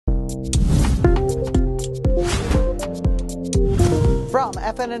From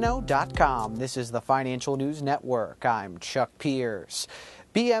FNNO.com, this is the Financial News Network. I'm Chuck Pierce.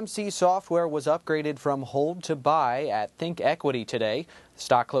 BMC Software was upgraded from hold to buy at ThinkEquity today. The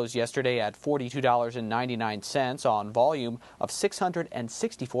stock closed yesterday at $42.99 on volume of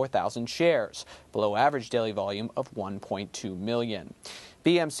 664,000 shares, below average daily volume of 1.2 million.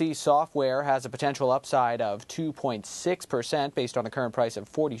 BMC Software has a potential upside of 2.6% based on the current price of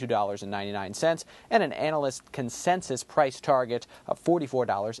 $42.99 and an analyst consensus price target of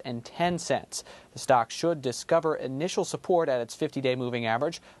 $44.10. The stock should discover initial support at its 50-day moving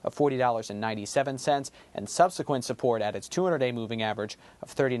average of $40.97 and subsequent support at its 200-day moving average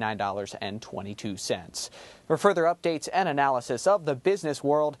of $39.22. For further updates and analysis of the business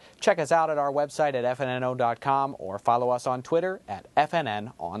world, check us out at our website at FNNO.com or follow us on Twitter at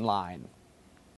FNN Online.